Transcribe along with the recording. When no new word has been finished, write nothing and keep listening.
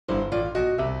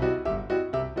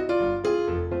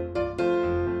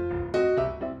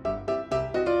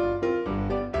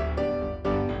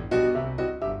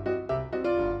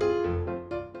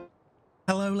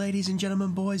Hello ladies and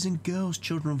gentlemen, boys and girls,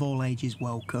 children of all ages,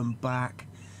 welcome back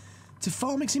to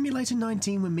Farming Simulator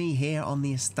 19 with me here on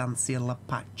the Estancia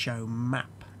Lapacho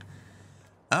map.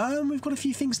 We've got a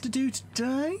few things to do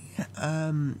today.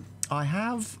 I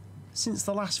have, since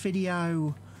the last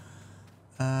video,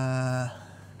 in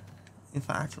fact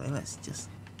actually let's just,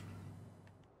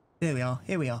 here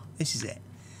we are, this is it.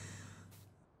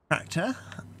 Tractor,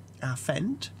 our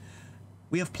Fendt.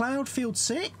 We have ploughed field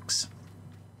 6.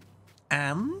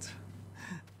 And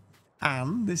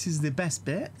this is the best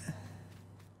bit,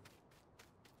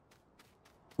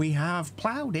 we have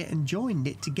ploughed it and joined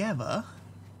it together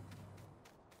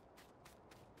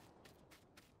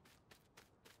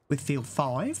with field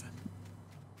 5,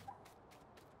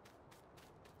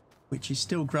 which is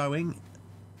still growing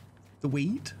the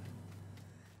wheat.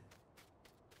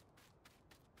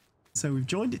 So we've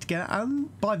joined it together,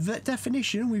 and by that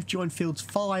definition we've joined fields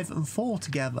 5 and 4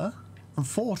 together. From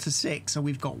 4 to 6, so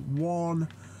we've got one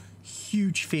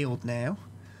huge field now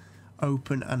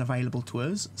open and available to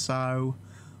us. So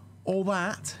all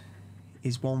that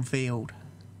is one field.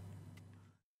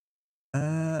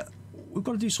 We've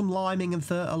got to do some liming and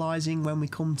fertilising when we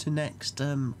come to next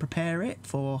prepare it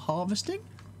for harvesting.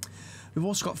 We've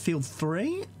also got field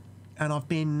 3, and I've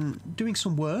been doing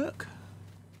some work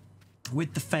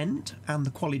with the Fendt and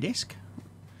the quality disc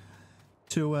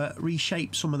to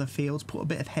reshape some of the fields, put a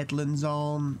bit of headlands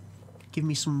on, give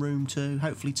me some room to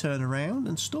hopefully turn around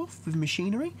and stuff with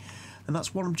machinery. And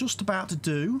that's what I'm just about to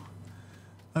do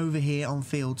over here on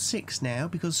field 6 now,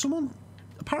 because someone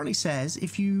apparently says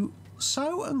if you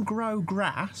sow and grow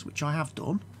grass, which I have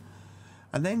done,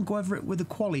 and then go over it with a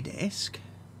quality disc,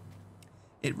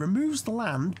 it removes the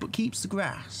land but keeps the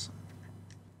grass,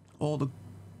 or the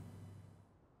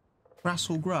grass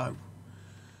will grow.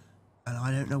 And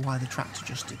I don't know why the tractor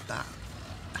just did that.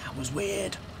 That was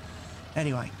weird.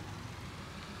 Anyway.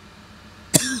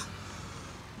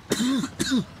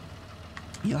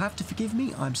 You'll have to forgive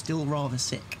me, I'm still rather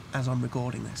sick as I'm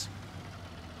recording this.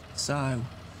 So,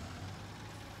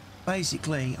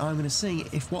 basically, I'm going to see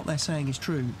if what they're saying is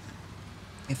true.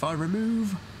 If I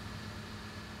remove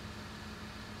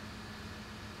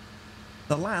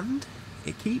the land,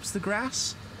 it keeps the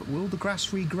grass, but will the grass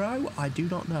regrow? I do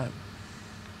not know.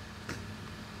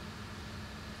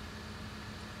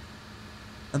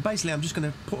 And basically I'm just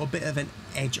going to put a bit of an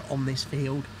edge on this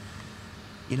field,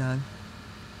 you know.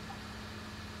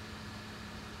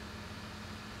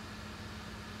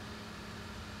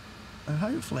 And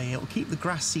hopefully it'll keep the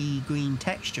grassy green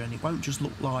texture and it won't just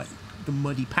look like the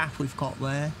muddy path we've got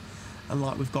there and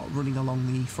like we've got running along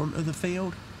the front of the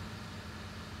field.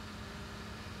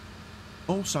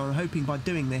 Also I'm hoping by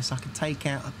doing this I can take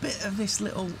out a bit of this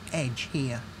little edge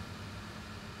here.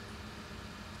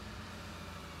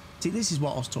 See, this is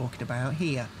what I was talking about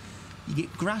here. You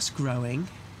get grass growing,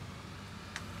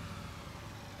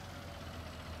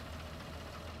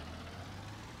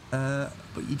 but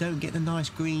you don't get the nice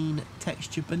green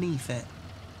texture beneath it.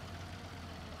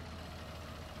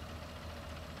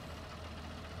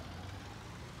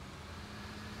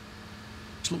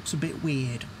 Which looks a bit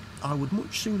weird. I would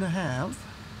much sooner have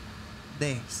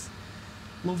this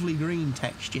lovely green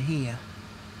texture here.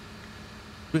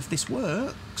 But if this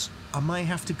works, I may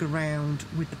have to go round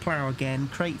with the plough again,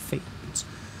 create fields,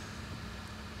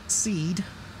 seed,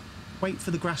 wait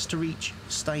for the grass to reach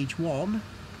stage 1,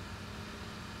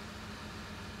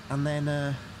 and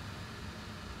then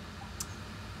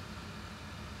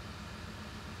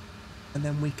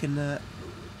we can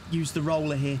use the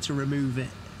roller here to remove it.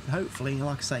 And hopefully,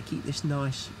 like I say, keep this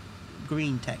nice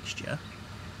green texture.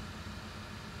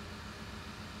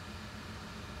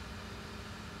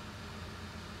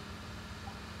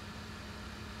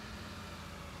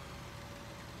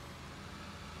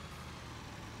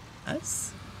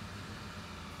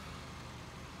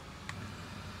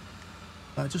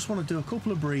 I just want to do a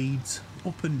couple of breeds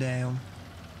up and down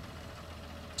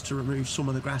just to remove some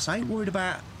of the grass. I ain't worried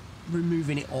about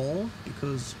removing it all,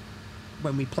 because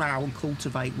when we plough and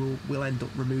cultivate we'll end up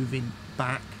removing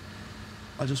back.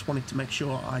 I just wanted to make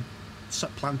sure I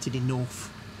planted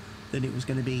enough that it was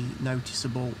going to be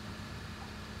noticeable.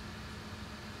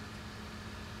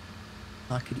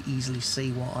 I could easily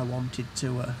see what I wanted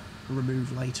to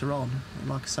remove later on. And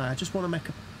like I say, I just want to make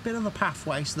a bit of a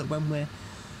pathway so that when we're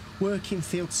working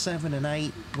field 7 and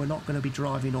 8, we're not going to be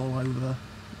driving all over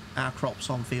our crops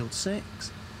on field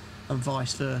 6, and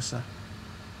vice versa.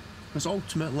 Because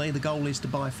ultimately the goal is to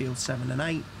buy field 7 and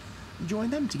 8 and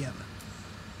join them together.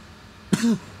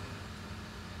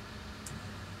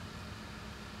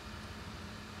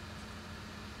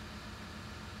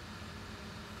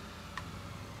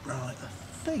 Right, I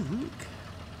think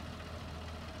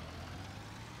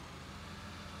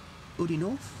good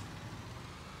enough.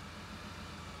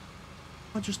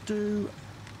 I'll just do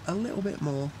a little bit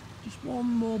more. Just one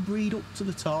more breed up to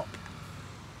the top.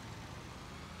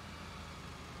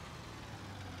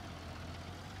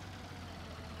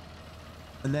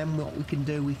 And then what we can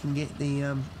do, we can get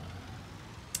the,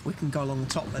 we can go along the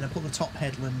top then and put the top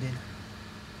headland in.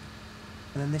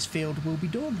 And then this field will be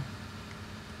done.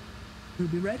 We'll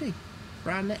be ready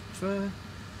for our next, for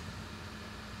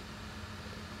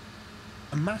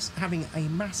having a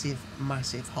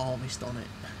massive harvest on it.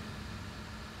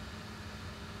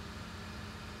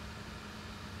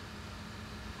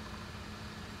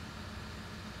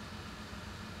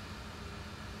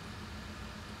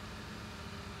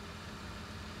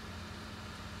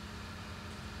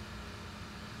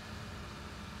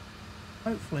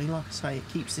 Hopefully, like I say, it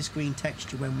keeps this green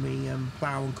texture when we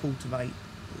plough and cultivate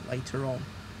later on.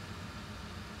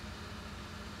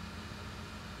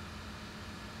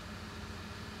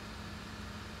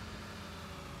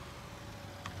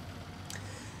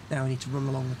 Now we need to run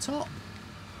along the top.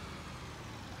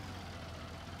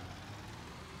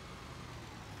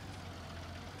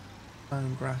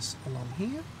 Bone grass along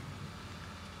here.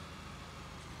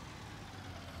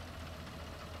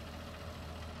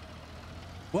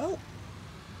 Well,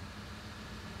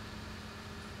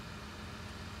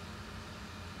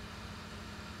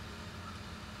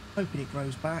 hoping it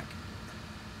grows back.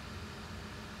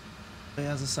 But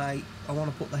as I say, I want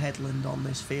to put the headland on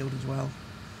this field as well.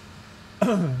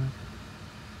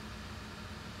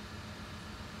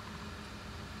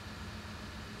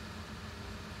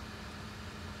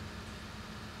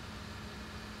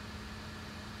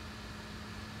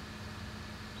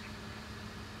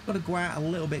 Got to go out a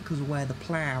little bit because of where the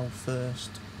plough first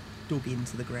dug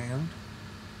into the ground.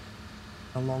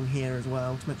 Along here as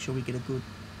well to make sure we get a good,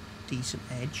 decent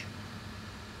edge.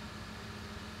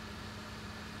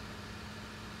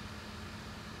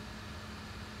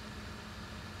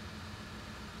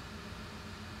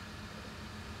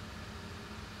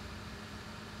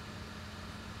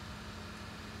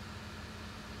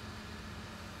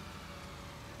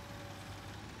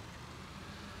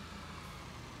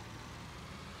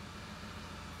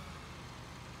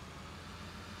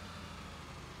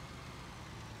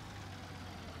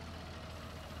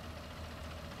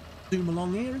 Zoom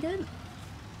along here again.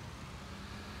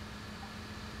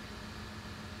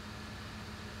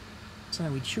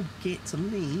 So we should get to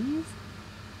leave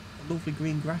a lovely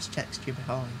green grass texture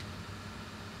behind.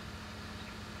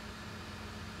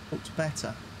 Looks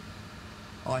better,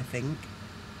 I think,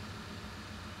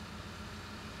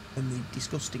 than the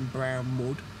disgusting brown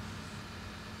mud.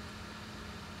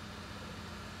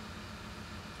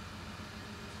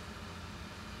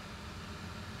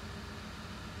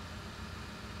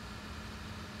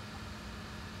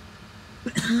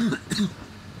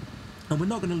 And we're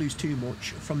not going to lose too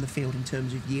much from the field in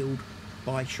terms of yield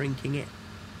by shrinking it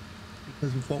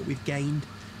because of what we've gained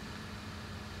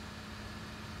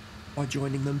by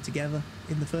joining them together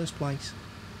in the first place.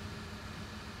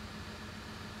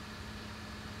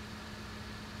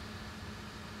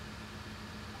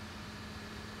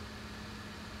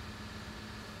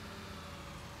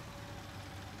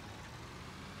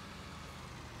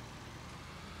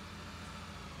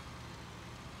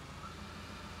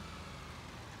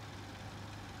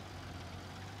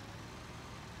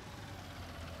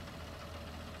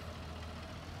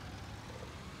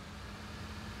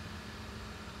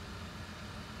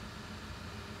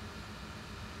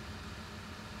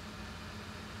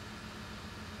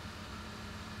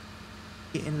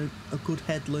 Getting a good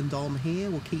headland on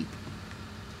here will keep,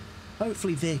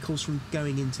 hopefully, vehicles from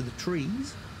going into the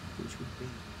trees, which would be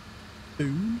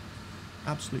boom,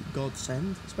 absolute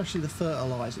godsend, especially the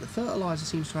fertiliser. The fertiliser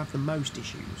seems to have the most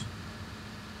issues.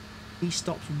 He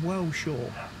stops well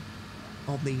short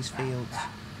of these fields.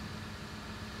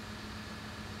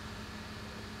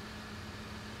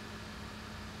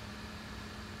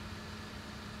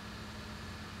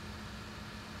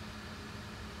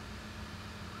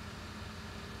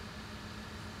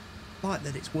 Like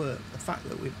that it's worked. The fact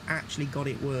that we've actually got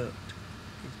it worked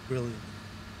is brilliant.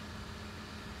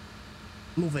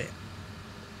 Love it.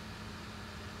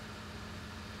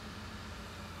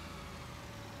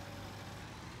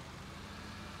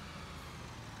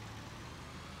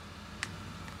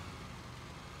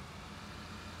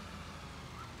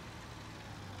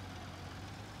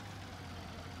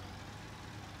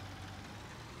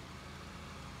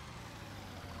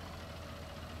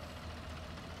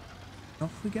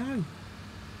 Off we go.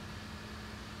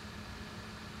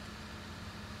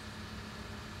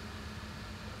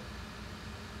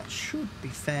 That should be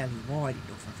fairly wide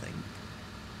enough, I think.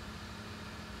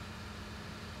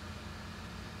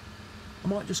 I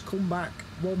might just come back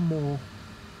one more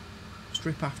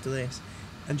strip after this,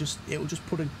 and it'll just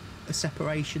put a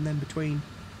separation then between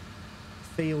the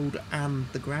field and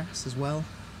the grass as well.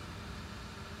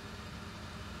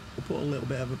 We'll put a little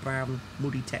bit of a brown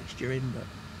muddy texture in, but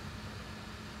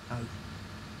no.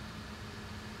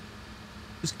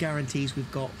 Just guarantees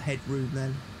we've got headroom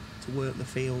then to work the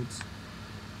fields.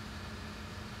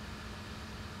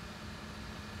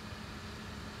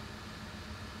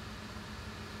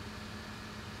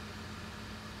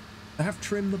 I have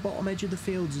trimmed the bottom edge of the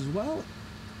fields as well.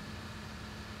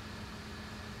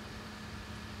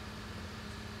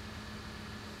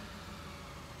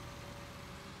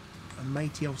 And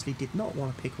Matey obviously did not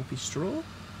want to pick up his straw.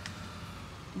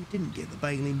 We didn't get the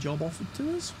baling job offered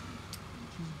to us,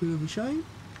 which is a bit of a shame.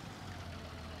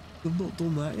 We've not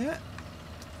done that yet.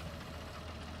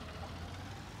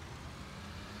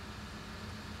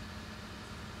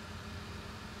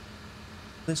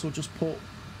 This will just put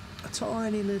a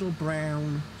tiny little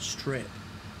brown strip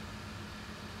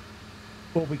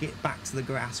before we get back to the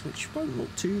grass, which won't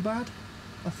look too bad,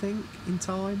 I think, in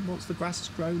time, once the grass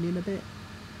has grown in a bit.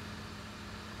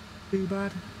 Too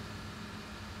bad.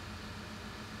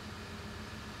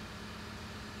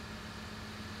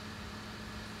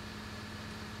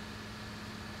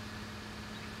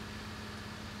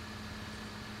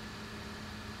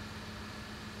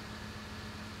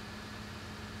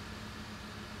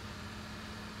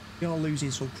 We are losing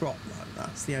some crop though,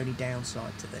 that's the only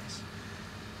downside to this.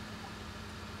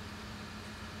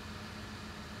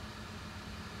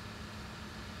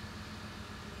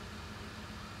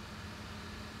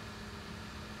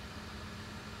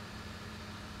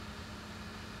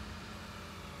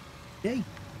 Yay,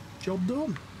 job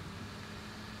done.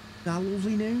 Our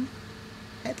lovely new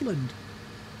headland.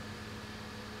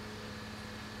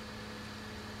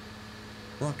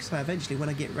 Like I say, eventually when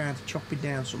I get round to chopping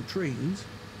down some trees,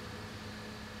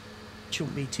 it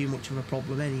shouldn't be too much of a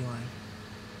problem anyway.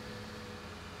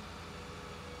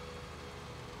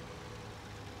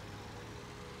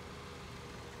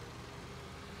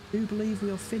 I do believe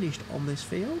we are finished on this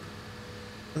field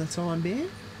for the time being.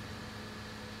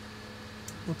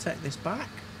 We'll take this back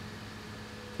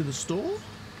to the store.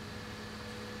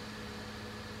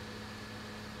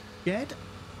 Shed.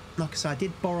 Like I said, I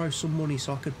did borrow some money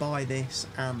so I could buy this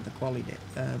and the quality,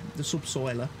 the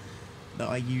subsoiler that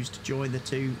I used to join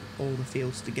all the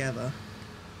fields together.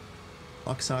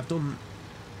 Like I said, I've done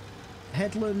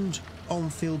headland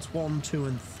on fields 1, 2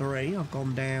 and 3. I've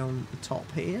gone down the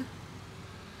top here.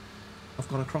 I've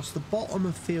gone across the bottom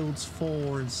of fields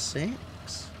 4 and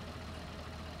 6.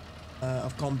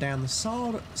 I've gone down the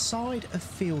side of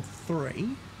field 3.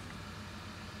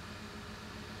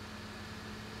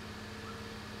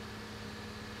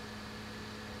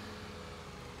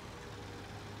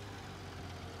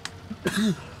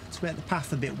 To make the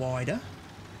path a bit wider.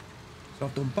 So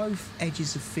I've done both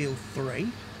edges of field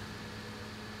 3.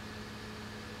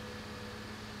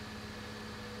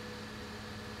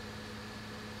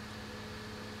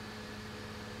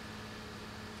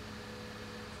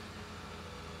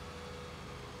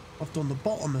 I've done the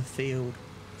bottom of field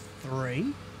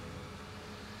 3.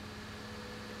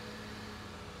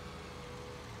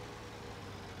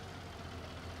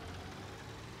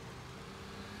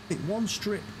 I think one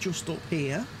strip just up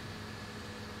here.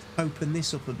 Open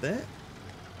this up a bit.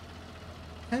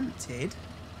 Tempted,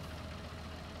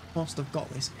 whilst I've got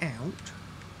this out,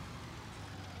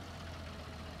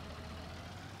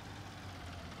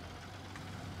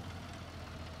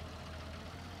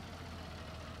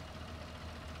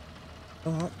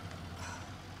 alright,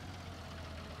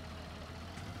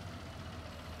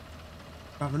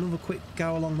 have another quick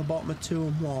go along the bottom of 2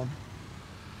 and 1.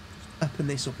 Just open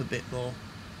this up a bit more.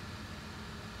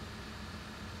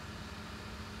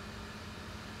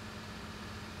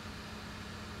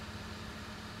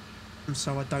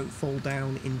 So I don't fall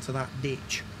down into that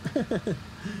ditch. I've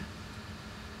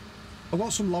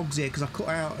got some logs here because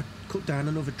I cut down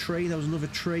another tree. There was another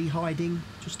tree hiding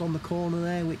just on the corner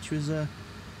there, which was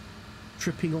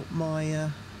tripping up my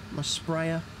my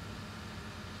sprayer.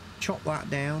 Chop that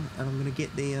down, and I'm going to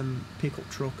get the pickup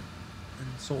truck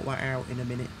and sort that out in a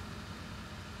minute.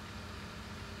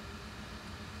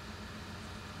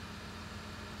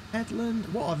 Headland.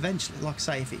 What eventually, like I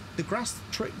say, if the grass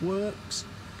trick works,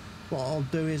 what I'll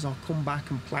do is I'll come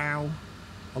back and plough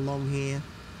along here.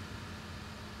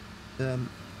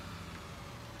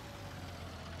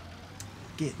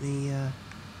 Get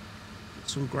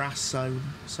some grass sown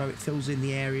so it fills in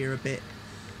the area a bit,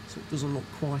 so it doesn't look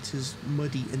quite as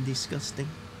muddy and disgusting.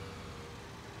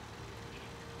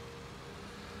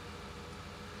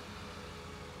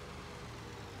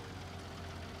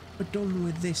 we're done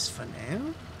with this for now.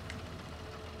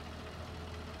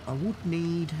 I would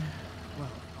need,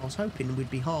 well, I was hoping we'd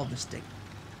be harvesting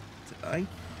today.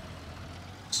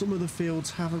 Some of the fields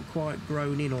haven't quite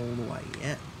grown in all the way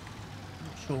yet.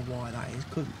 Not sure why that is.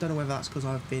 Don't know whether that's because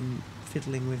I've been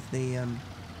fiddling with the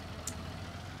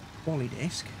poly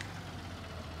disc.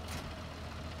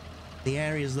 The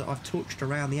areas that I've touched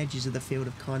around the edges of the field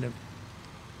have kind of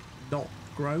not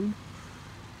grown.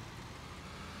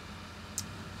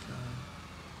 So,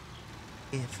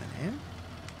 here for now.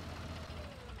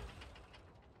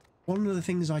 One of the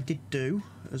things I did do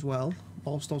as well,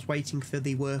 whilst I was waiting for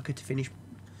the worker to finish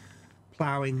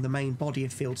ploughing the main body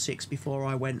of field 6 before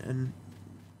I went and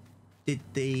did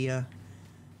the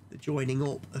joining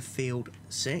up of field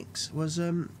 6, was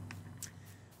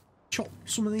chop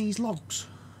some of these logs.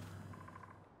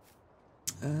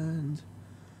 And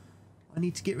I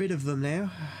need to get rid of them now.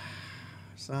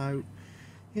 So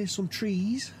here's some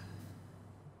trees.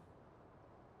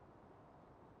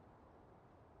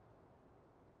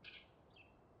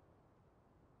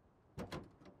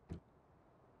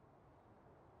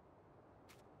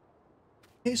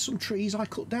 Here's some trees I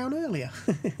cut down earlier.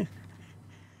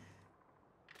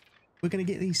 We're going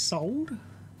to get these sold.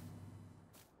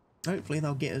 Hopefully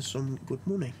they'll get us some good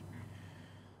money.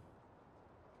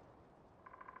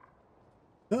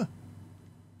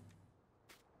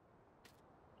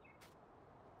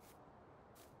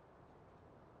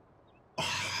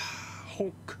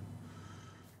 Honk.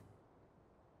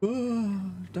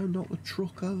 Don't knock the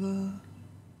truck over.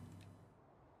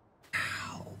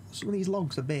 Ow. Some of these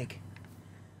logs are big.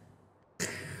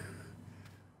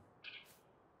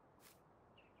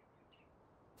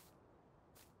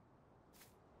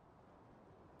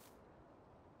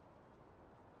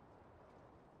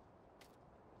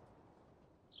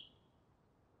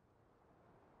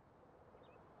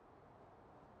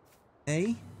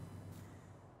 Hey.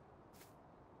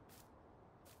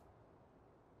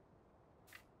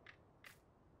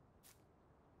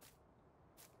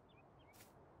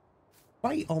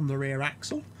 Weight on the rear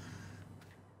axle.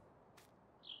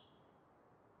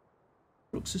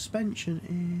 Truck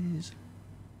suspension is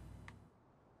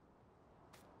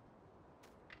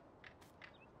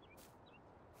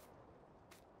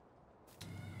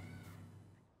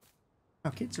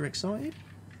our kids are excited.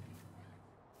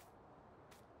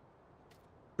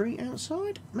 Street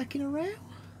outside, making a row.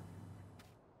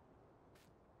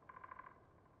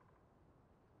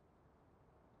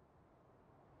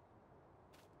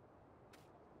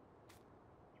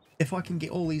 If I can get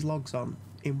all these logs on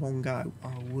in one go,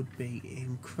 I would be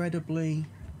incredibly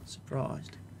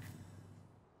surprised.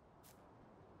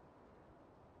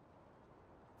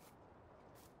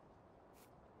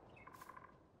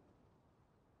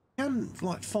 I can,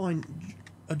 like,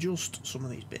 adjust some of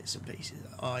these bits and pieces.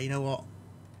 You know what?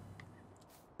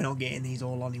 I'm not getting these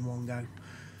all on in one go.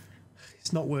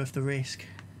 It's not worth the risk.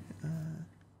 What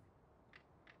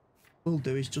we'll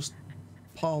do is just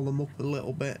pile them up a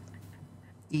little bit.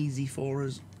 Easy for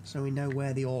us, so we know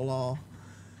where they all are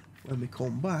when we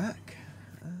come back.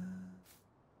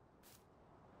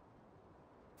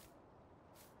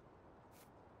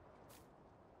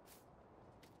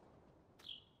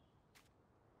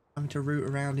 Having to root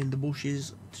around in the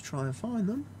bushes to try and find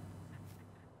them.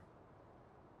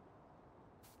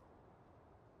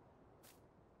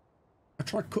 I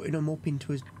tried cutting them up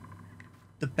into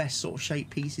the best sort of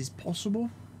shape pieces possible.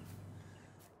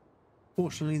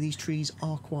 Fortunately, these trees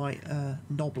are quite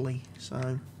knobbly,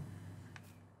 so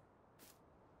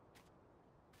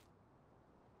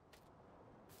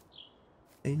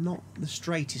they're not the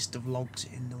straightest of logs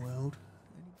in the world.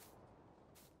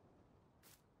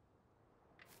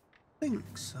 I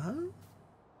think so.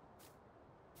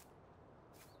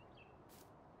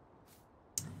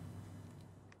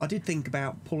 I did think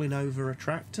about pulling over a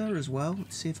tractor as well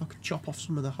to see if I could chop off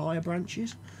some of the higher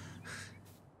branches.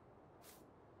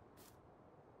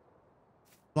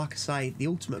 Like I say, the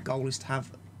ultimate goal is to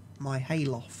have my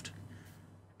hayloft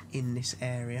in this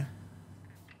area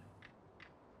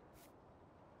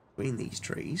between these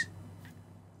trees,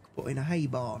 put in a hay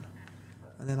barn,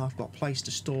 and then I've got place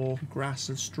to store grass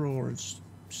and straw and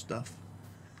stuff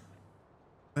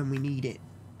when we need it.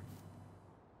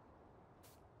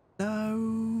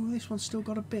 No, this one's still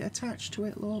got a bit attached to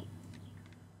it, look.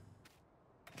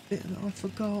 Bit that I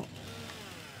forgot.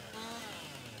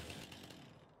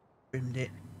 Trimmed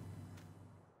it.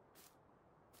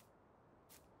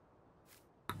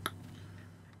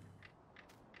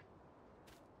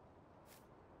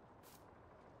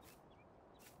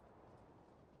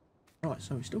 Right,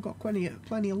 so we've still got plenty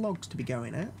of logs to be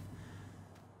going at.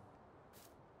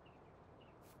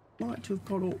 Like to have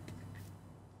got up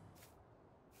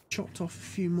chopped off a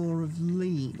few more of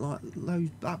lead, like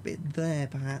that bit there,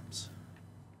 perhaps.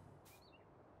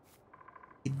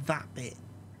 That bit.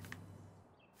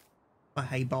 My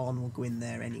hay barn will go in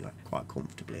there anyway, quite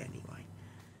comfortably anyway.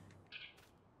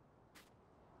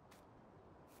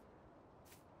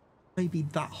 Maybe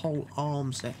that whole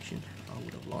arm section I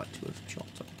would have liked to have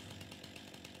chopped off.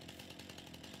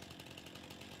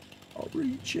 I'll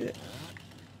reach it.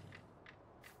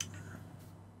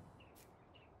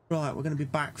 Right, we're going to be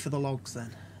back for the logs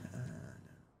then.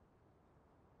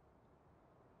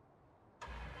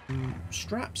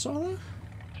 Straps, are there?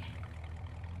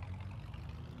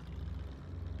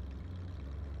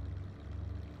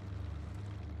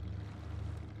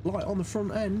 Light on the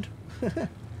front end.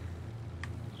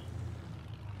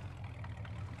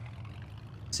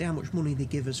 See how much money they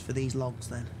give us for these logs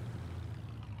then.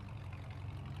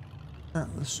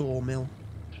 At the sawmill.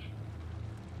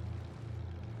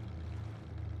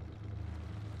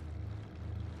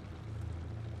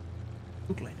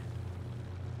 Googling.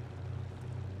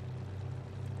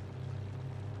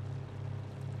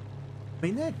 I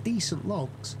mean, they're decent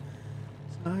logs,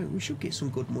 so we should get some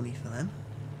good money for them.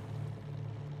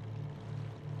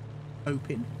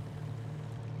 Hoping.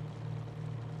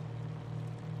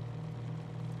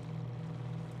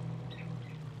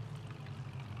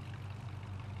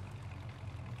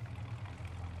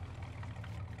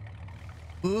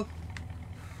 Oh,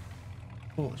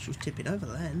 she was tipping over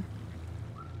then.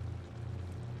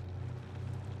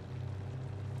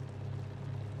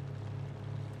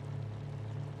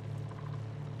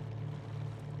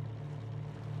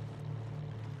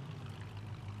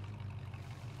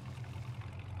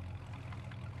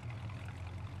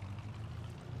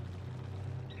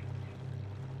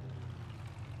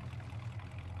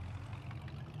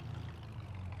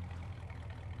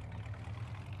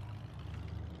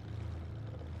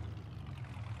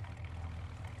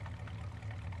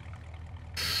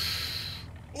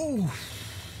 Oh!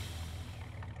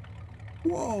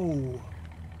 Whoa!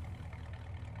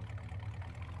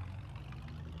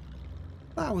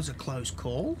 That was a close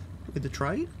call with the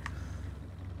train.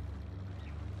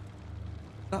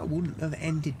 That wouldn't have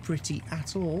ended pretty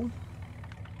at all.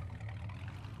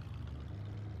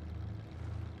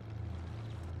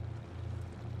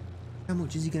 How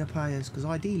much is he going to pay us? Because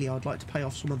ideally I'd like to pay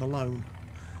off some of the loan.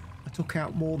 I took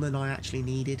out more than I actually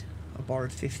needed. I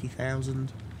borrowed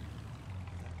 50,000.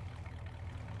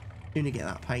 Going to get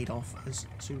that paid off as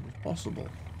soon as possible.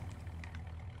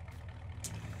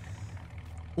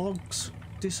 Logs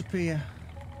disappear.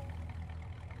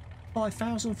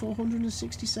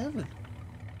 5,467.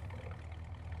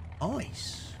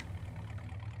 Nice.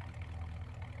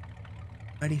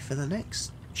 Ready for the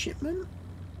next shipment?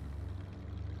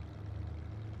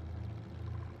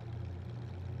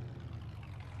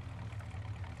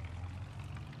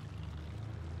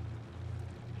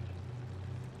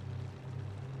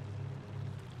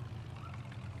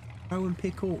 Go and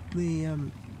pick up the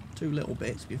two little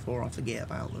bits before I forget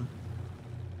about them.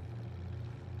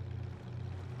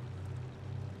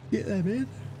 Get them in.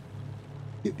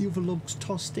 Get the other logs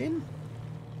tossed in.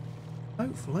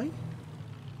 Hopefully.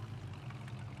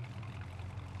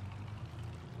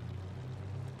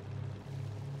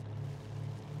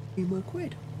 A few more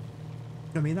quid.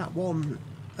 I mean, that one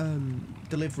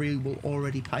delivery will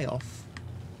already pay off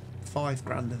 5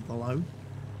 grand of the loan.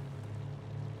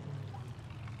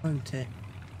 Won't it?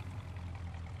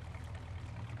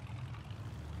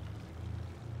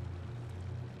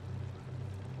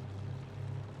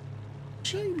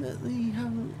 Shame that the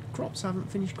crops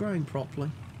haven't finished growing properly.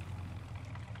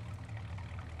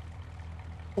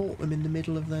 Bought them in the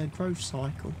middle of their growth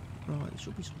cycle. Right, there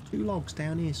should be some 2 logs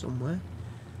down here somewhere.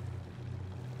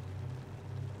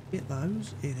 Get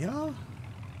those. Here they are.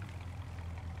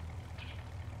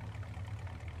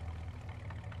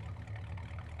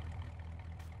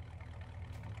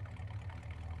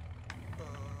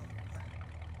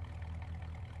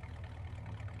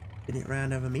 Spin it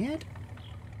round over my head.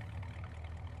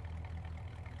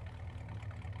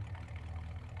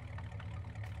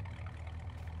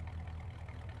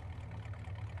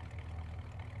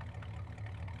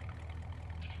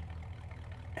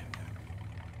 There we go.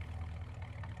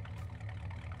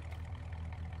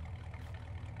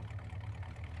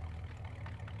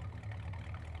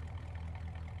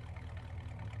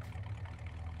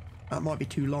 That might be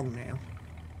too long now.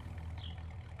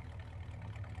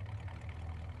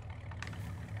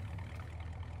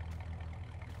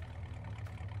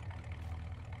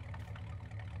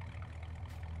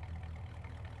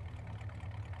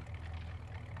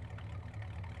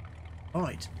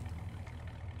 Right.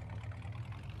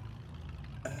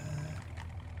 I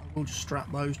We'll just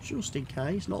strap those just in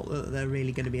case. Not that they're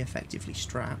really going to be effectively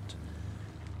strapped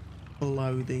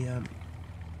below the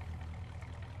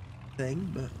thing,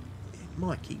 but it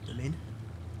might keep them in.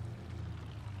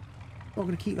 Not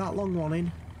going to keep that long one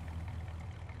in.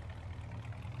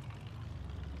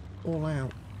 All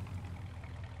out.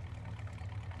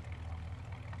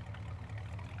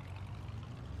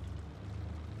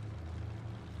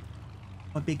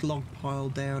 My big log pile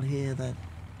down here then.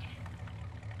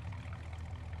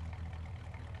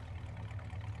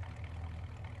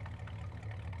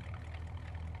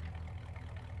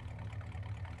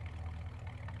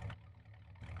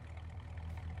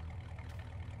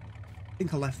 I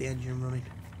think I left the engine running.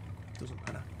 Doesn't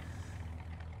matter.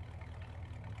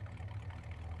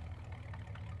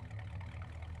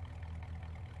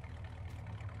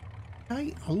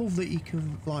 Okay, I love that you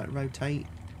can like rotate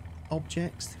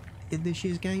objects in this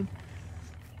year's game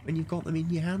when you've got them in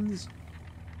your hands.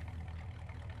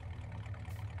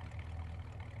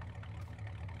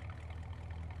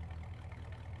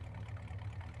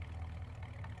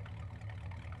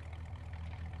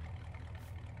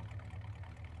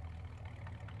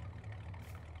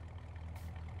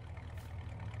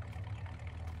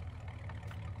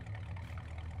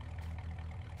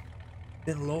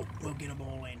 Little luck, we'll get them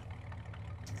all in.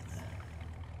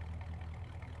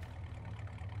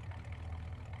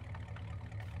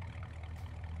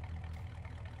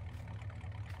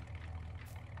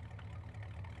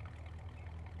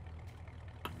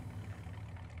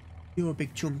 You're a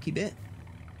big chunky bit.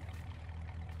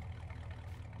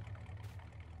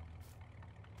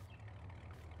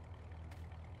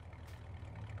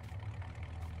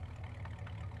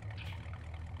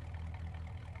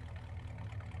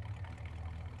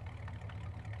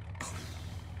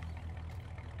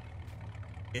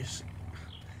 Yes.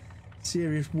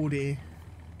 Serious wood here.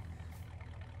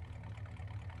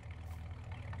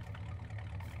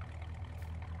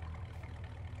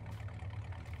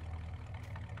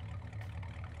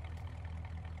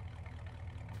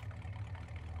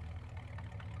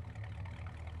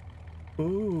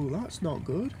 Oh, that's not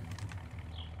good.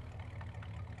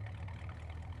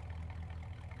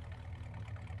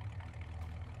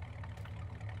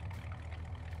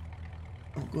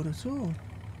 Not good at all.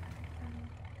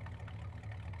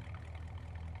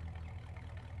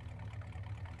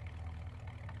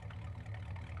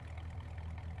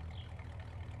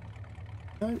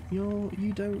 No,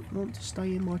 you don't want to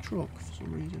stay in my truck for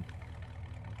some reason.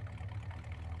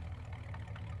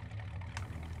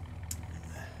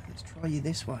 Let's try you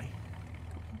this way.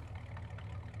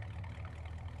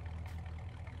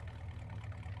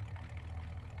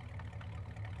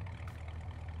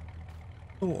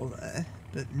 Sort of there,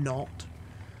 but not.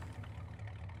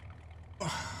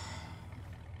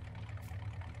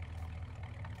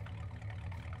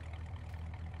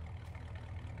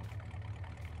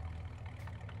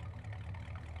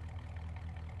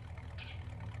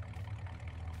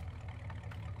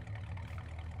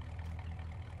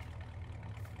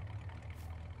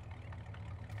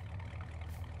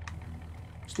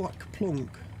 It's like plunk.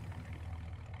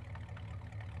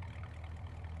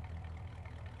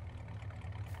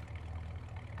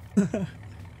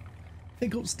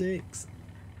 Pick up sticks.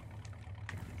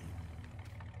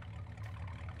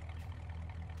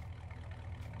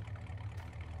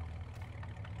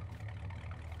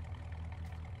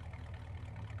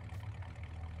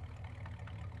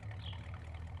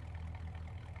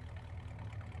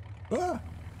 Ah!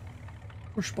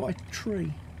 Crushed by a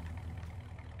tree.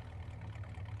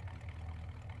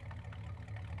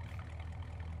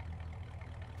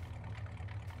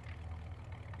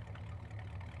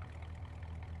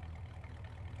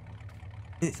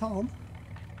 It's on.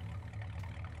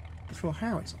 Not sure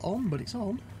how it's on, but it's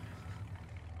on.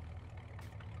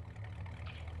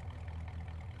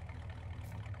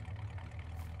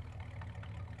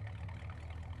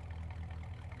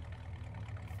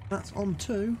 That's on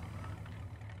too.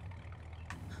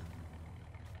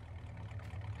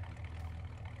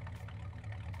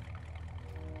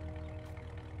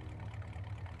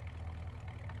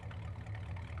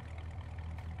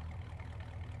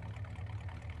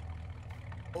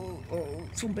 Oh,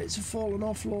 some bits have fallen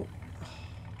off, look.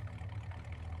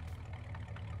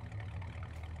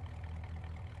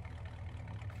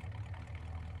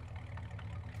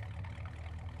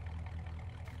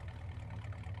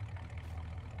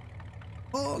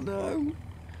 Oh no!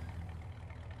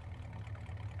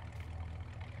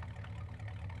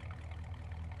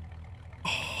 Oh,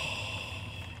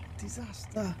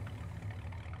 disaster.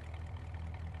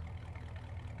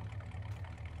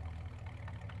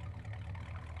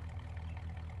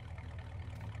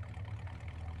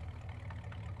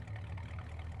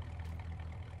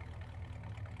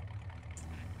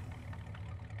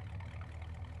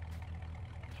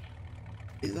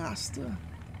 Disaster.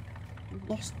 We've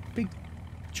lost big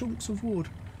chunks of wood.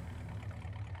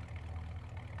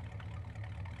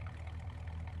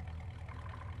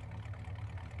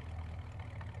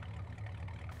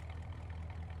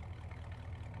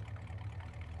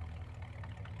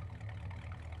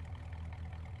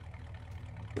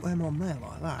 Put them on there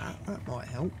like that. That might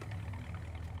help.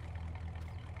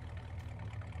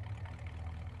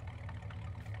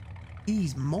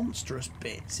 These monstrous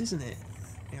bits, isn't it?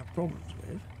 We have problems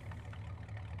with.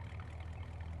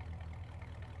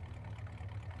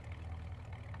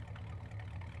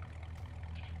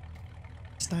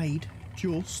 Stayed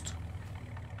just.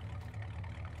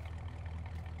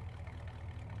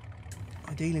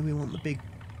 Ideally, we want the big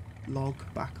log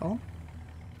back on.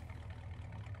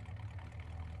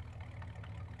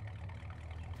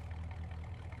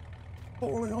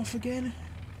 Falling off again.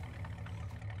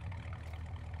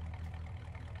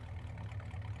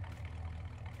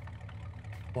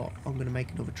 What? I'm going to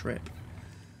make another trip.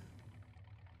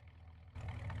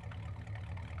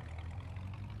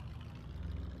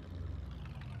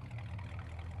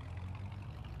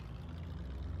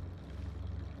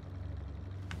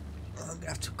 I'm going to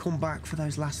have to come back for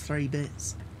those last 3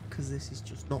 bits because this is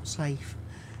just not safe.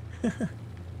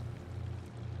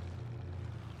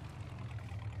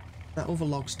 That other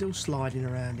log's still sliding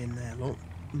around in there, look,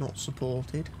 not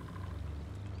supported.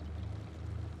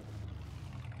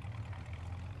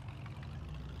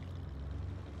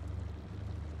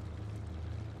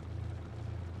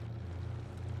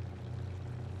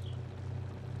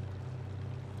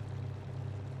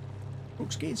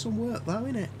 Looks getting some work though,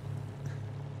 innit?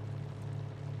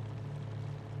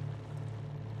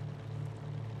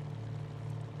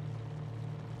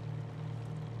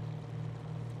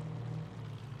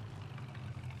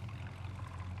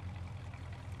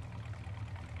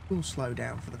 We'll slow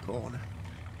down for the corner.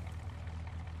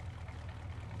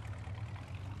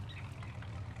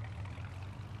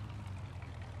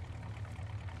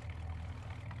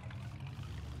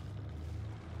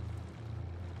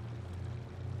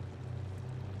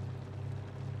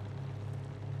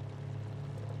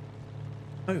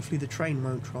 Hopefully the train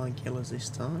won't try and kill us this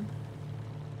time.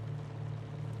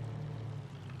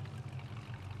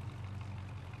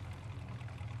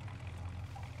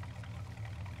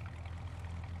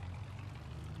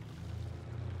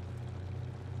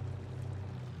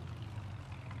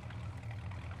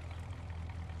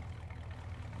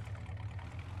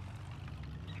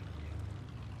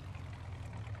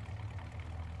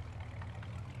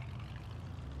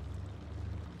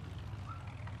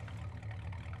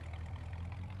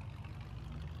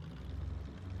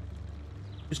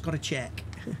 Just got to check.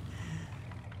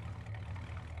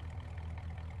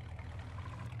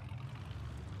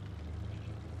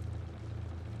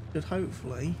 Should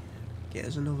hopefully get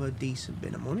us another decent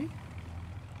bit of money.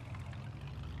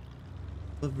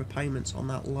 The repayments on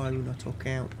that loan I took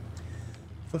out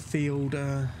for field.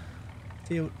 No!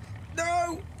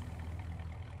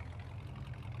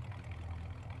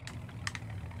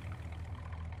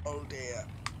 Oh dear.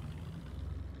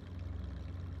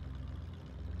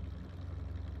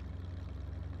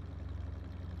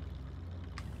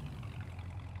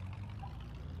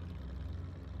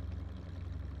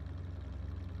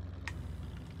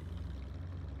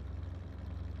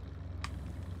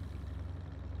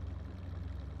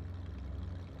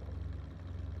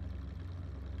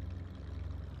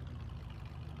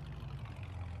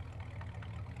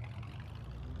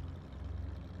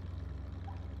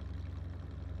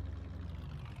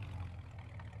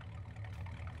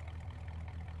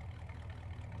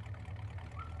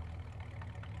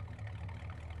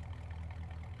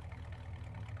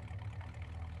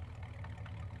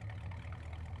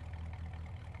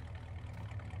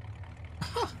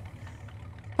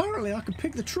 Apparently I can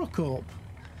pick the truck up.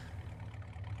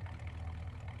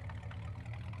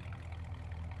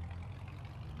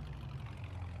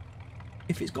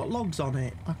 If it's got logs on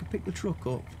it, I can pick the truck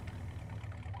up.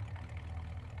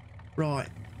 Right,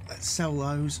 let's sell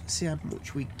those, see how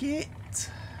much we get.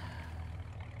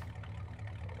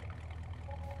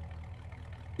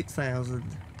 6,000.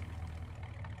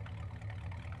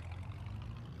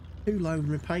 2 loan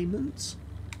repayments.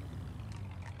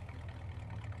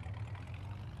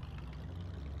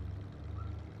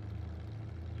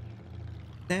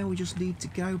 Now we just need to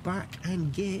go back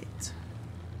and get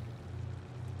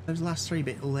those last 3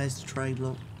 bits. Oh, there's the train,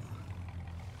 look.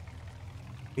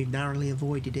 We narrowly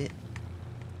avoided it.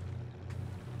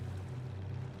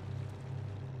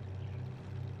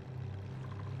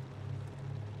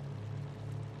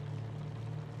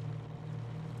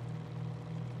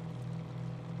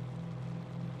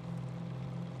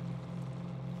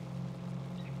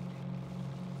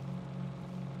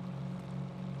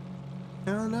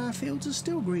 And our fields are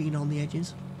still green on the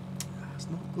edges. That's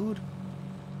not good.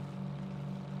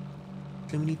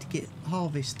 So we need to get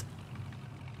harvest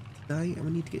today, and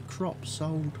we need to get crops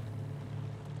sold.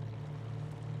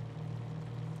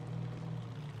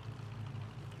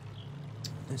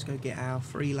 Let's go get our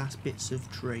 3 last bits of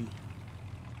tree.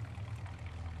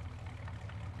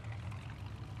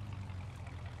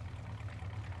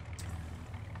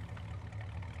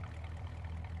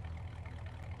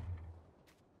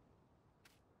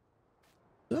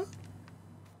 So.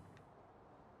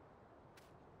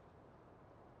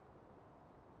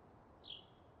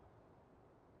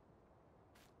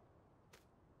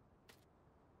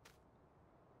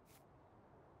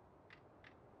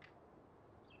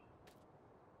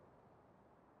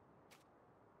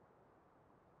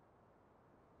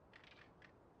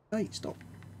 Hey, stop.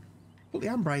 Put the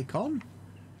handbrake on.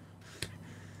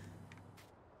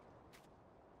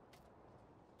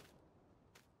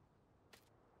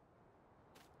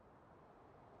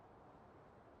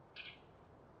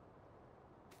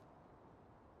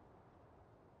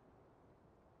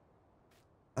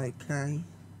 Okay.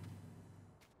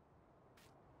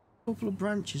 Couple of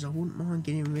branches I wouldn't mind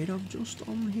getting rid of just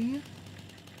on here.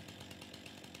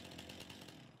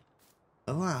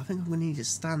 Oh wow, I think I'm going to need to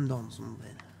stand on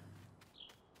something.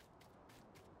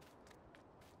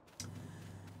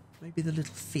 Maybe the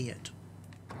little Fiat.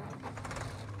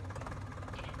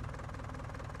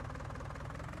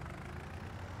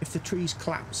 If the trees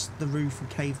collapse the roof and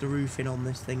cave the roof in on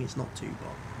this thing, it's not too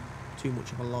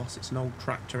much of a loss. It's an old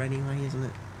tractor anyway, isn't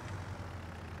it?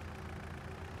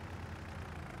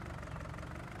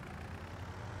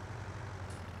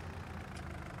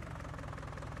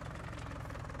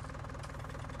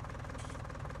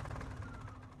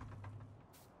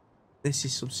 This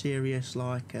is some serious,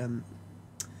 like I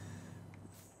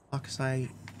say,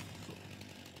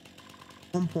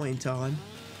 one point in time.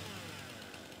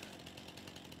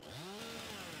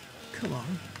 Come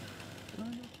on.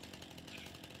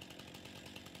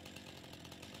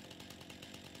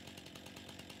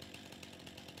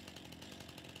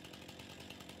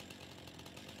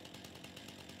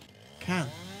 Can.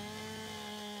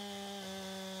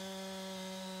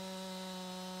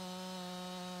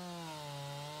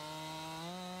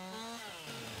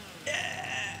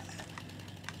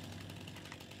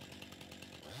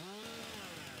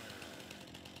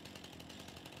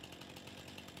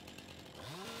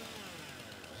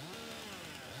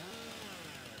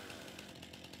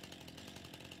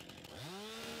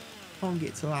 Can't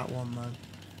get to that one though.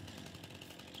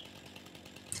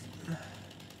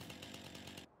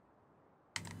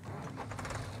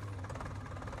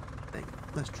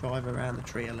 Let's drive around the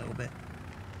tree a little bit.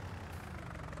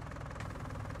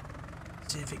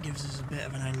 See if it gives us a bit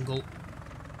of an angle.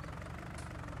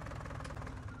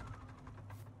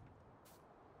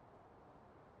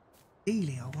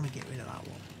 Ideally, I want to get rid of that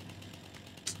one.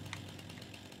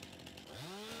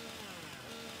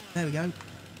 There we go.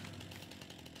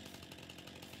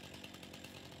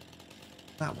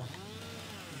 That one.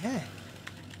 Yeah.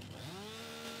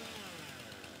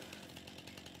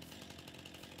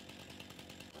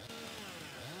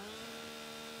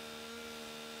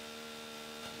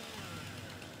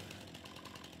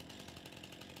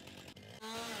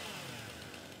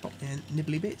 Pop the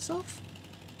nibbly bits off.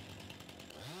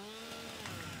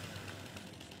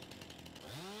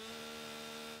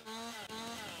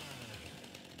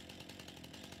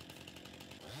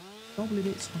 Knobbly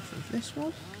bits off of this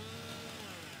one.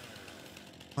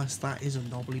 Unless that is a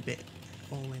knobbly bit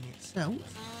all in itself.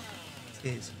 It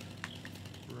is.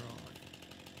 Right.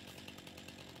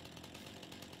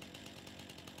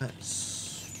 Let's...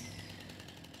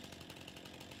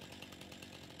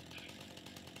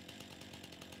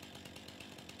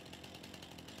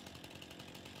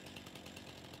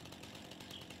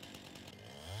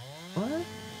 What?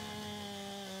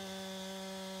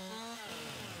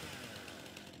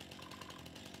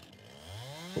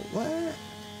 What?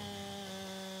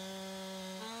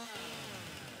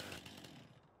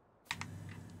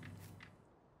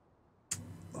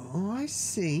 Oh, I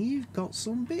see. You've got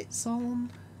some bits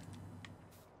on.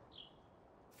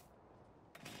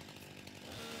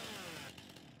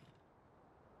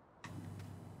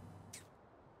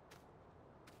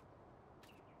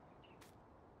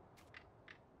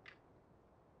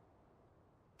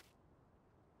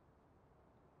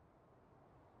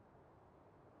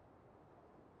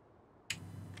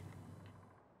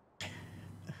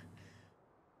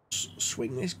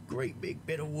 Swing this great big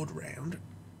bit of wood round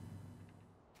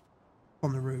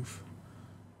on the roof.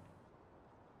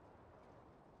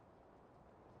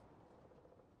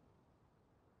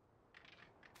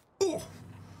 Oh,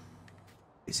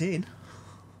 it's in.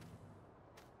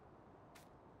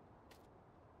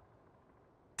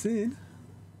 It's in.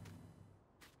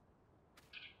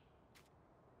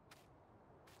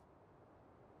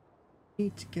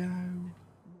 Need to go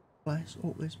less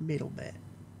up this middle bit.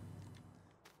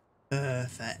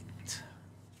 Perfect.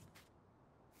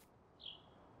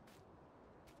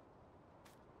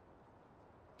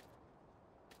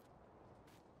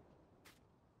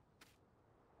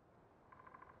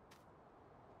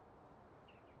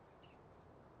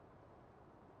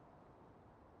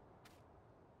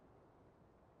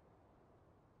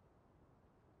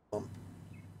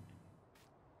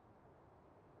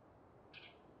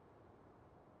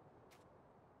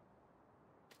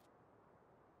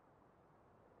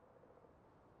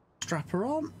 Strap her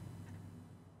on.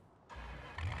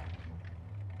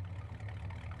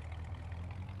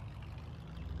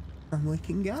 And we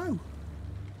can go.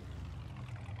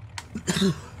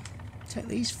 Take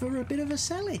these for a bit of a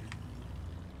selling.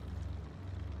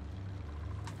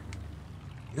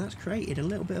 That's created a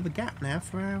little bit of a gap now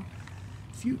for our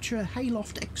future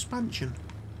hayloft expansion.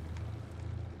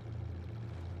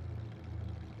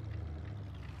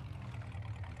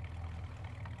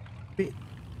 Bit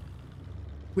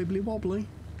wibbly wobbly.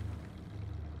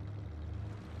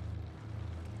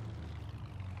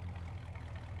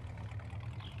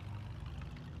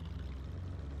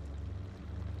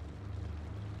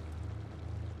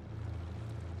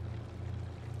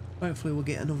 Hopefully we'll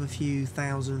get another few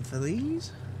thousand for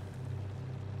these.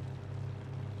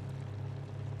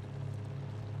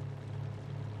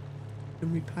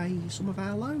 And repay some of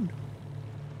our loan.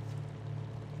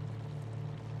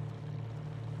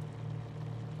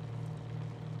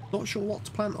 Not sure what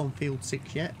to plant on field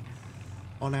 6 yet,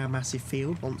 on our massive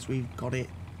field, once we've got it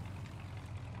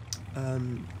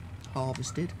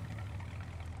harvested.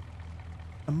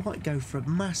 I might go for a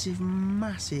massive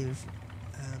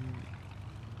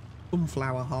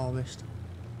sunflower harvest.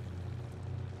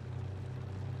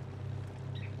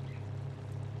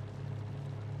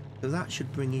 So that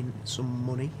should bring in some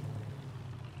money.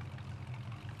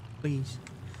 Please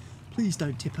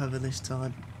don't tip over this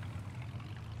time.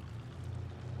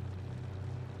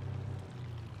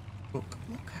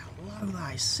 Look how low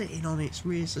that is sitting on its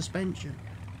rear suspension.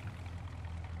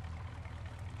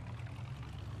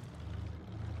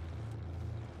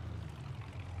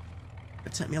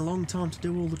 It'll take me a long time to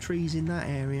do all the trees in that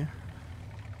area.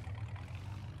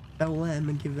 Fell them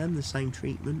and give them the same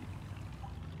treatment.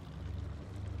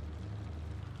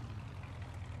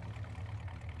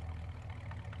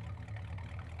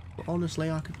 But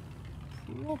honestly, I could...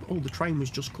 Oh, the train was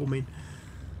just coming.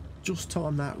 Just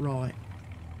time that right.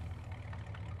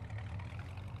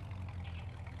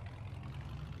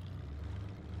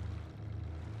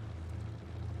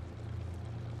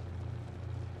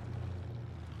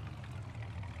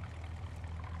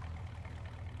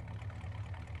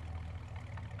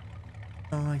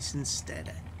 Nice and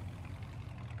steady.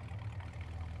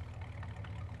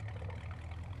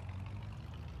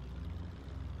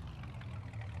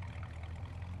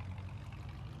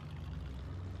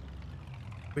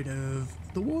 Rid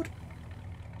of the wood.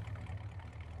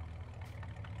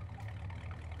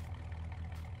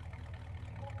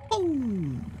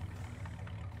 Boom!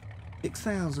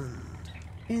 6,000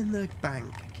 in the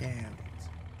bank account.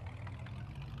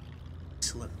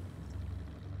 Excellent.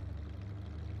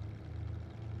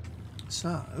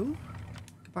 So, go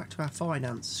back to our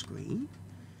finance screen.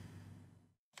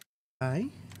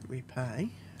 Repay.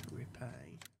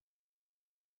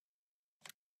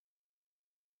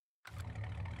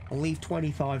 I'll leave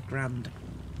 25 grand.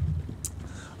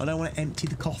 I don't want to empty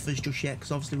the coffers just yet,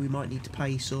 because obviously we might need to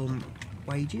pay some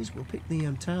wages. We'll pick the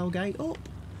tailgate up.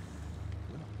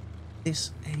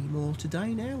 This anymore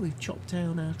today now. We've chopped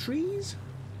down our trees.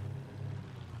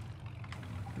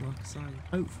 Like I say,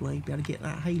 hopefully be able to get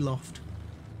that hayloft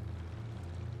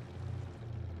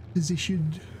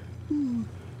positioned.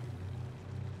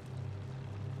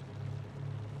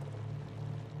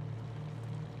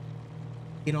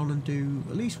 Get on and do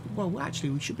at least, well,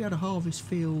 actually we should be able to harvest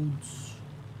fields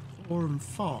 4 and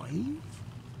 5.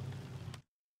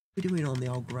 We're doing on the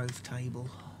old growth table.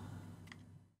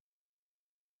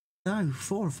 No,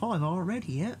 4 and 5 aren't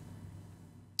ready yet.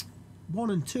 1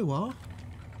 and 2 are.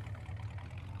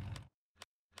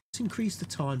 Let's increase the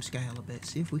time scale a bit,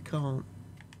 see if we can't.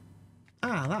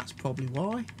 Ah, that's probably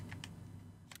why.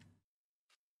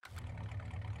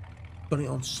 Got it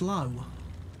on slow.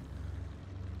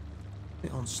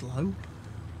 Bit on slow.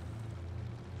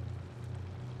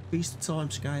 Increase the time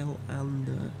scale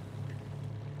and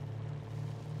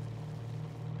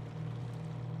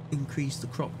increase the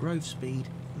crop growth speed,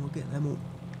 and we'll get them up.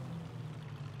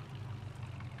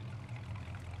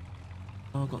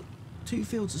 I've got 2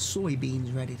 fields of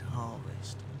soybeans ready to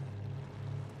harvest.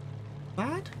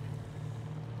 Bad.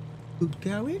 Good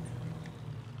going.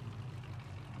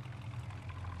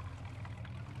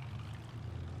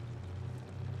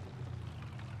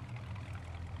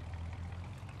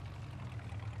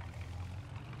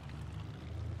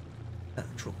 That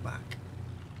truck back.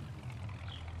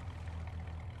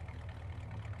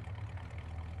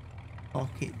 Park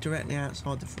it directly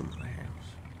outside the front of the house.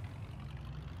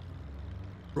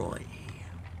 Right here.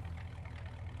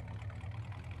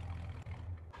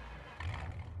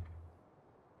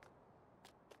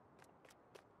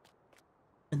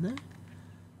 And there.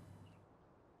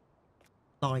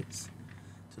 Lights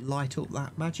to light up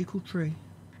that magical tree.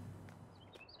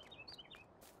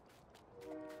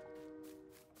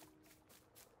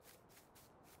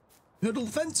 Hurdle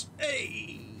fence.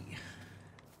 Hey!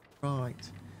 Right.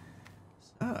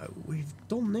 So, we've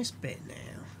done this bit now.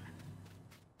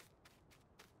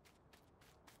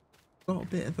 Got a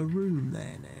bit of a room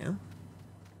there now.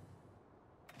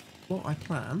 What I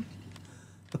plan...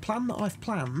 The plan that I've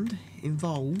planned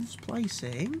involves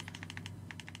placing...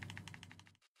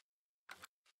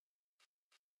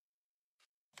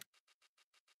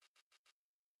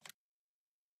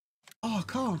 Oh, I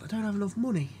can't. I don't have enough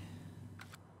money.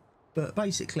 But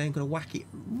basically, I'm going to whack it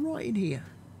right in here.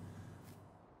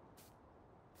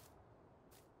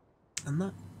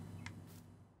 And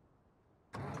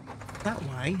that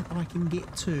way I can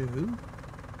get to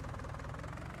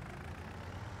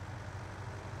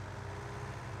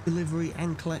delivery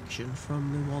and collection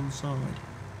from the one side.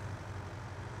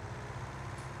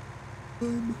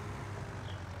 Boom.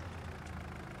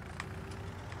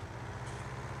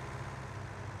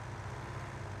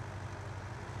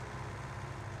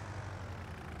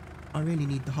 I really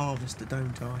need the harvester,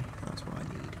 don't I? That's what I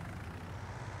need.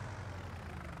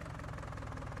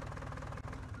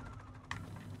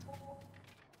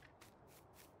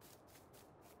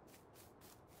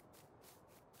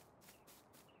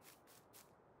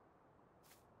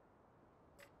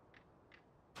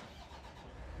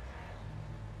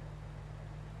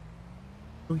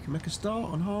 We can make a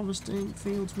start on harvesting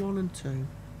fields 1 and 2.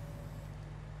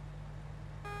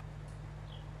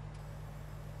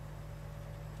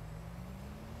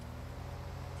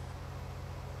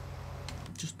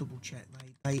 Just double check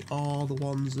they are the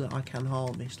ones that I can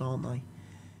harvest, aren't they?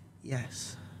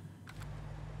 Yes.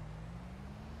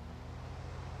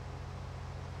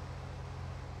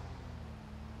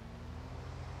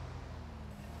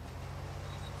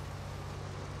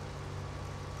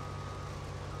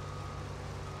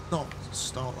 Not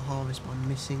start the harvest by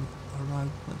missing a row.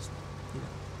 Let's,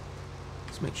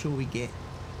 let's make sure we get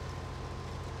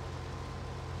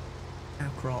our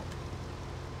crop.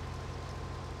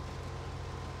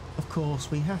 Of course,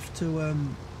 we have to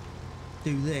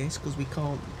do this because we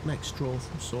can't make straw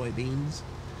from soybeans,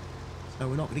 so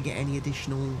we're not going to get any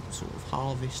additional sort of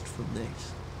harvest from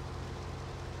this.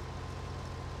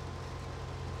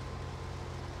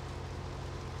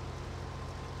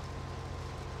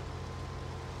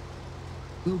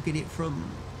 We'll get it from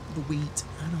the wheat,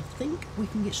 and I think we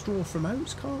can get straw from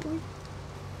oats, can't we?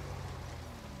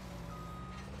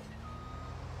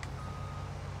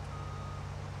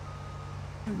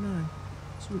 I don't know.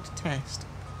 Something to test.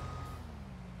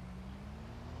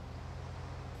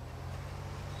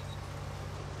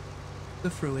 Go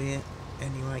through here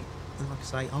anyway, and like I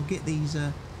say, I'll get these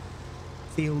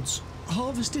fields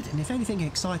harvested, and if anything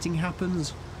exciting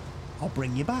happens, I'll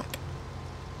bring you back.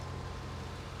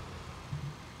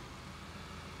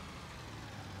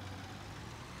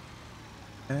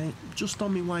 Okay, just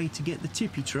on my way to get the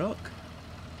tippy truck.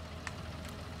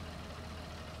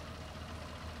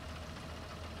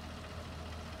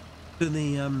 To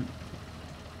the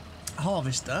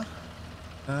harvester,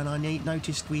 and I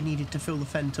noticed we needed to fill the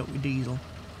Fent up with diesel.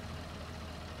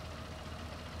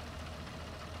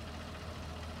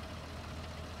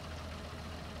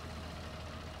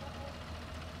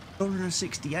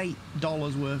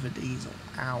 $168 worth of diesel.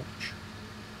 Ouch.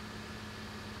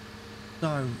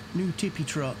 So, new tippy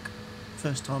truck.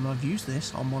 First time I've used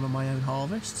this on one of my own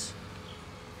harvests.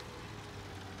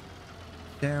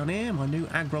 Down here, my new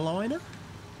agroliner.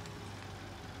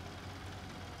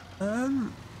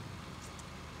 I'm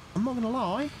not going to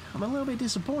lie, I'm a little bit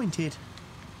disappointed.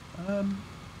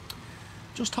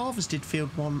 Just harvested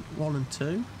field 1 and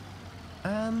 2,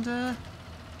 and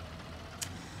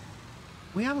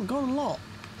we haven't got a lot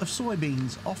of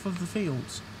soybeans off of the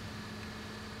fields.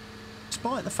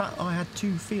 Despite the fact that I had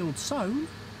 2 fields sown,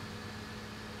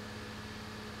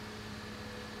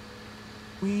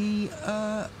 we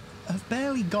have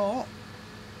barely got...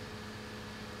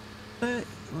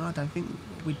 I don't think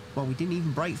we didn't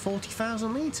even break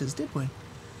 40,000 litres, did we?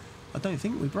 I don't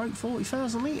think we broke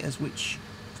 40,000 litres, which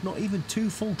is not even 2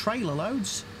 full trailer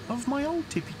loads of my old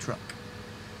tippy truck.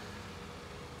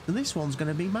 And this one's going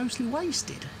to be mostly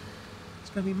wasted. It's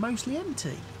going to be mostly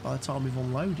empty by the time we've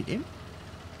unloaded him.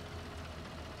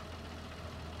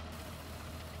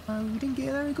 We didn't get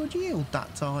a very good yield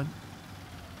that time.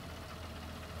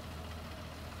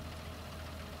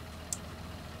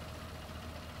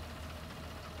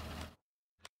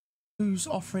 Who's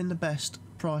offering the best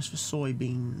price for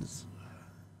soybeans?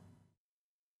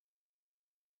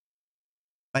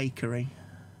 Bakery.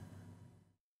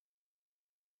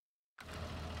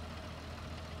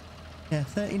 Yeah,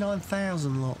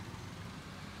 39,000 lot.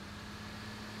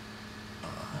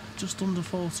 Just under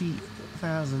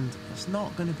 40,000. It's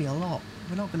not going to be a lot.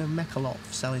 We're not going to make a lot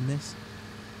for selling this,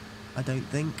 I don't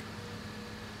think.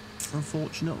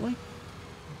 Unfortunately.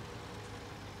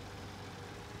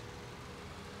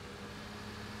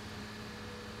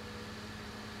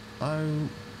 So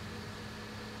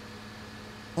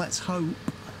let's hope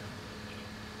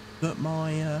that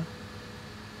my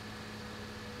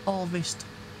harvest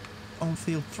on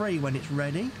field 3 when it's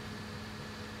ready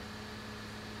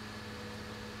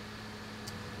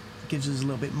gives us a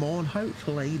little bit more, and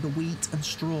hopefully the wheat and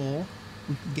straw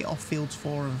we can get off fields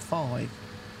 4 and 5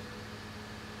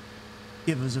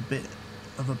 give us a bit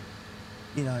of a,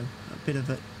 you know, a bit of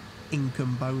an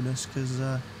income bonus, because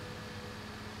I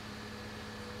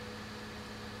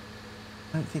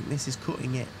don't think this is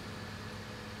cutting it.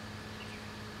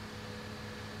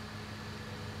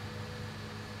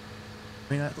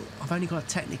 I mean, I've only got to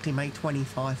technically make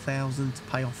 25,000 to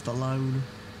pay off the loan.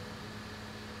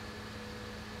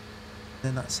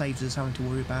 Then that saves us having to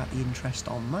worry about the interest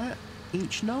on that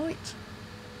each night.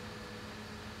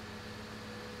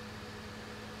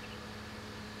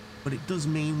 But it does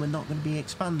mean we're not going to be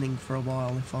expanding for a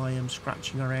while if I am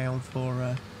scratching around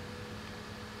for,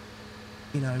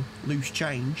 you know, loose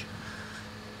change.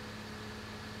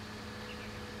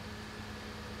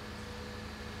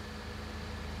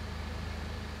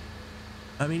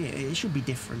 I mean, it should be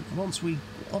different. Once we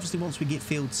get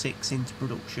field 6 into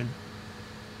production,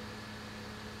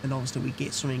 and obviously we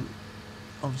get something,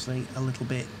 obviously a little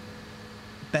bit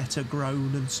better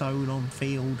grown and sown on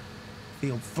field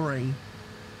 3, we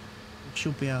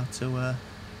should be able to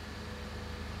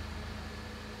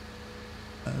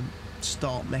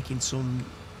start making some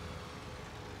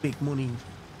big money.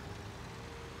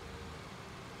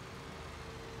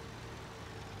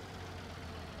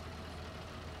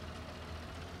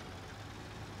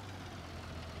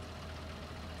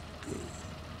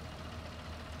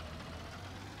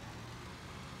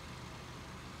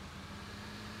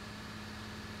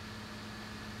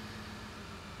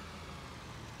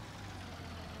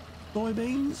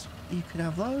 Soybeans, you can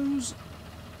have those,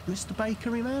 Mr.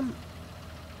 Bakery Man.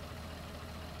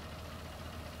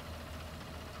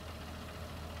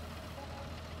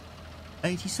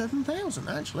 $87,000,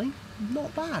 actually.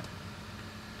 Not bad.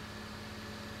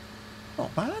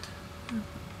 Not bad.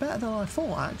 Better than I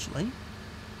thought, actually.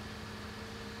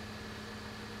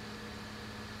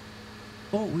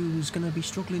 Thought we was going to be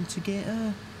struggling to get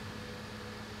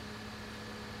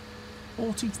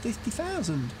 40 to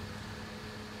 50,000.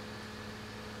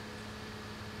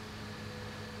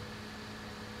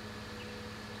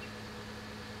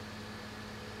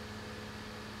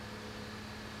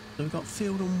 So we've got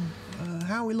field on...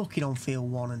 how are we looking on field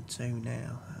 1 and 2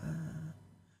 now?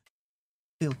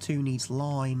 Field 2 needs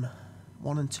lime.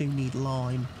 1 and 2 need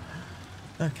lime.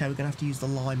 Okay, we're going to have to use the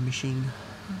lime machine.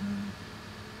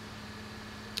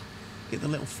 Get the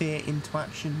little Fiat into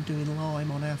action doing lime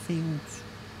on our fields.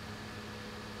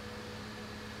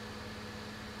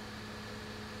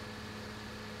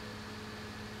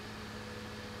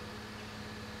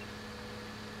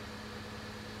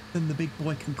 Then the big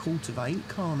boy can cultivate,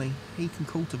 can't he? He can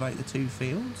cultivate the 2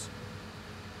 fields.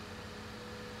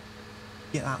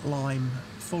 Get that lime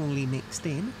fully mixed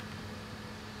in.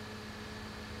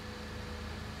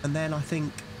 And then I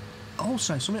think,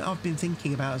 also something I've been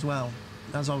thinking about as well,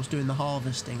 as I was doing the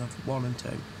harvesting of 1 and 2,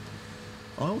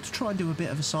 I ought to try and do a bit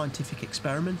of a scientific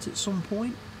experiment at some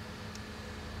point.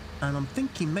 And I'm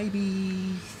thinking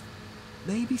maybe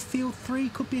field 3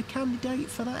 could be a candidate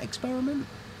for that experiment.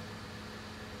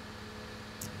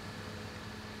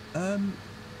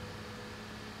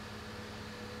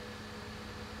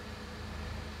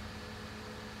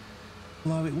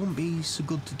 Although it wouldn't be so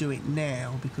good to do it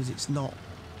now because it's not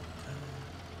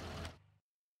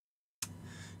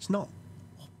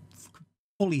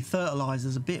fully fertilised.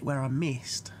 There's a bit where I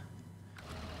missed,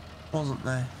 wasn't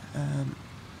there?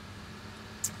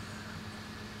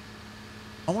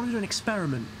 I want to do an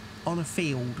experiment on a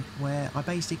field where I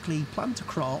basically plant a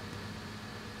crop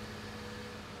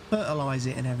fertilise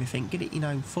it and everything, get it, you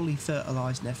know, fully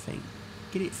fertilised and everything,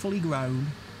 get it fully grown,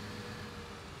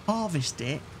 harvest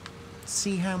it,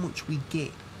 see how much we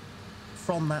get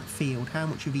from that field, how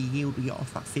much of a yield we get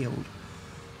off that field.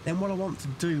 Then what I want to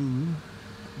do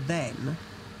then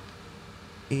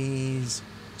is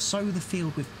sow the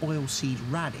field with oilseed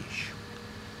radish,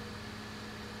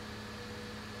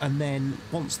 and then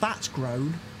once that's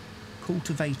grown,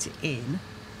 cultivate it in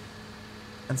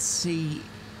and see,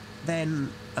 then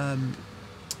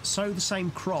sow the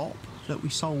same crop that we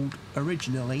sold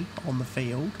originally on the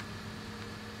field,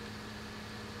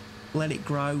 let it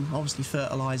grow, obviously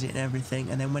fertilise it and everything,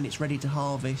 and then when it's ready to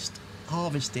harvest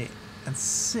it and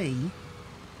see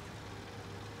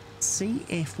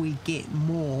if we get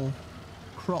more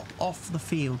crop off the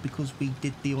field because we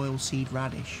did the oilseed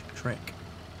radish trick.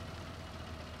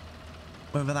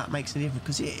 Whether that makes a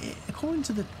difference, because according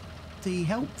to the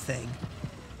help thing,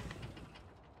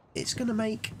 it's going to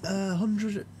make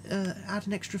 100, add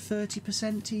an extra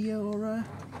 30% to your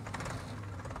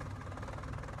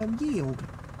yield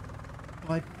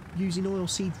by using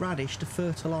oilseed radish to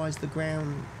fertilise the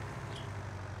ground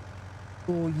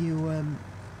for you.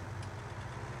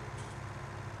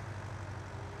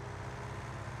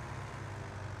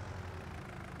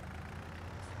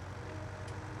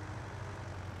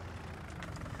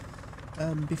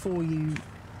 Before you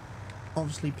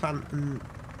obviously plant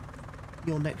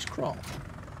your next crop.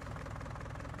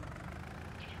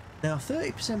 Now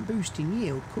 30% boost in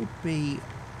yield could be,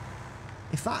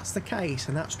 if that's the case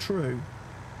and that's true,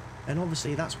 and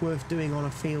obviously that's worth doing on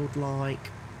a field like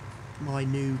my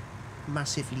new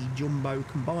massively jumbo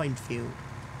combined field.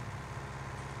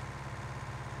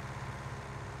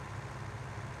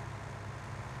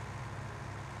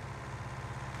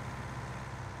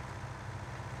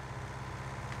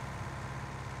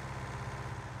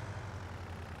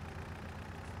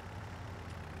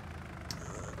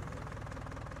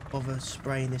 Bother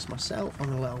spraying this myself. I'm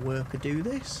gonna let a worker do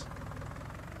this.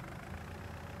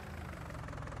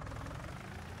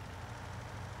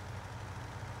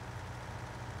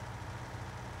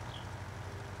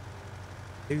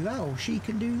 Do that, or she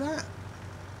can do that.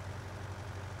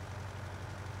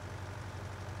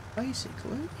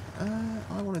 Basically,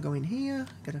 I want to go in here,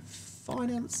 go to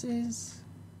finances.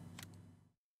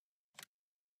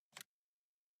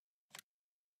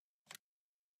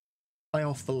 Pay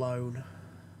off the loan.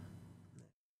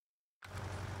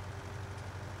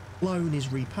 Loan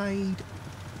is repaid.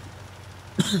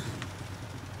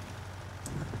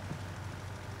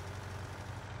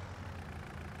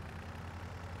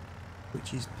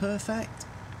 Which is perfect.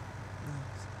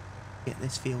 Get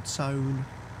this field sown.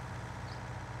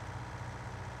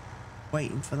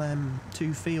 Waiting for them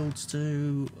 2 fields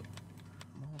to...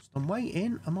 Whilst I'm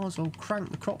waiting, I might as well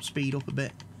crank the crop speed up a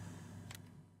bit.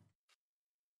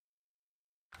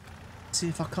 See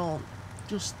if I can't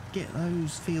just get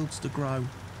those fields to grow.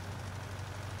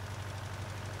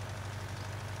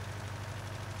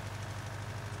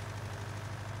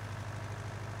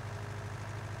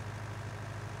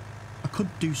 I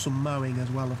could do some mowing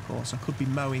as well, of course. I could be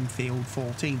mowing field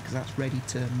 14 because that's ready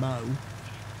to mow.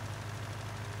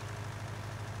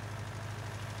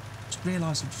 Just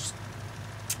realised I've just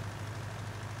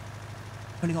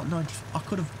only got 90. I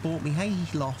could have bought me hay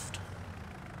loft,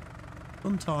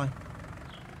 couldn't I?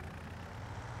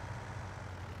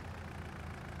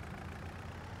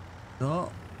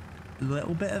 Got a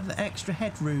little bit of extra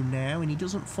headroom now, and he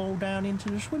doesn't fall down into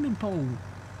the swimming pool.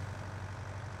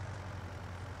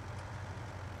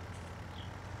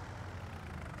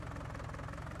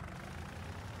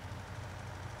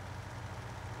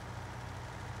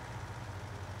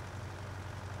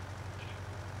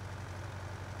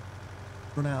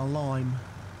 Run out of lime.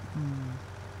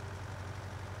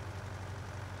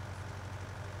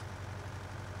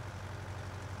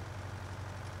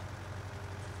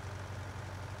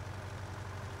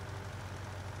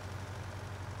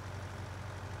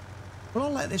 Well,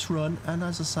 I'll let this run, and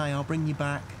as I say, I'll bring you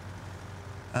back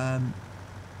in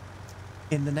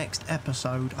the next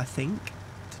episode, I think,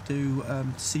 to do to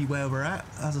see where we're at.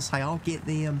 As I say, I'll get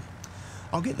the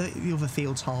other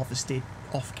fields harvested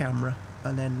off camera,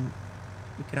 and then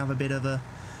we can have a bit of a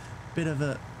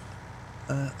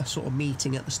sort of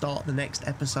meeting at the start of the next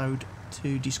episode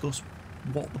to discuss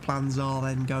what the plans are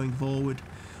then going forward,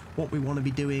 what we want to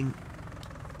be doing,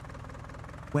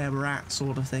 where we're at,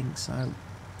 sort of thing. So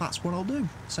that's what I'll do.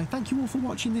 So thank you all for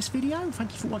watching this video.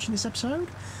 Thank you for watching this episode.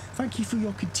 Thank you for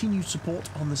your continued support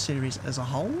on the series as a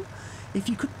whole. If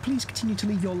you could please continue to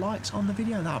leave your likes on the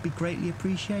video, that would be greatly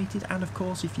appreciated. And of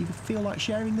course, if you feel like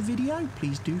sharing the video,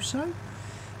 please do so.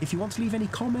 If you want to leave any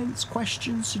comments,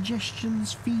 questions,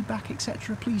 suggestions, feedback,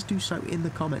 etc., please do so in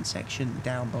the comment section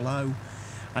down below.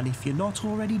 And if you're not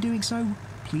already doing so,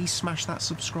 please smash that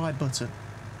subscribe button.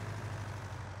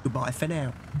 Goodbye for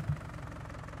now.